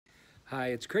Hi,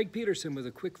 it's Craig Peterson with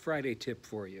a quick Friday tip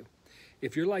for you.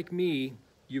 If you're like me,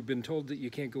 you've been told that you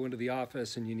can't go into the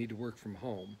office and you need to work from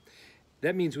home.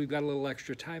 That means we've got a little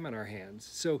extra time on our hands.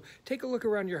 So take a look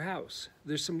around your house.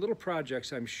 There's some little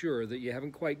projects, I'm sure, that you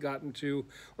haven't quite gotten to,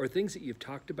 or things that you've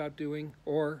talked about doing,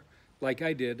 or like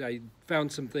I did, I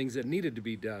found some things that needed to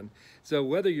be done. So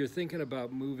whether you're thinking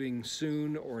about moving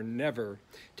soon or never,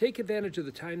 take advantage of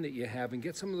the time that you have and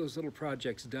get some of those little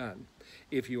projects done.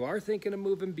 If you are thinking of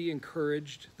moving, be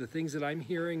encouraged. The things that I'm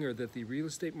hearing are that the real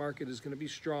estate market is going to be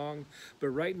strong, but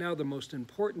right now the most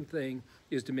important thing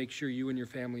is to make sure you and your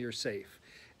family are safe.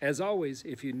 As always,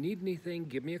 if you need anything,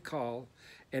 give me a call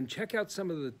and check out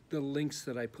some of the links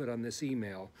that I put on this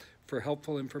email for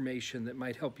helpful information that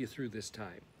might help you through this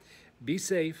time. Be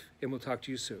safe, and we'll talk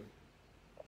to you soon.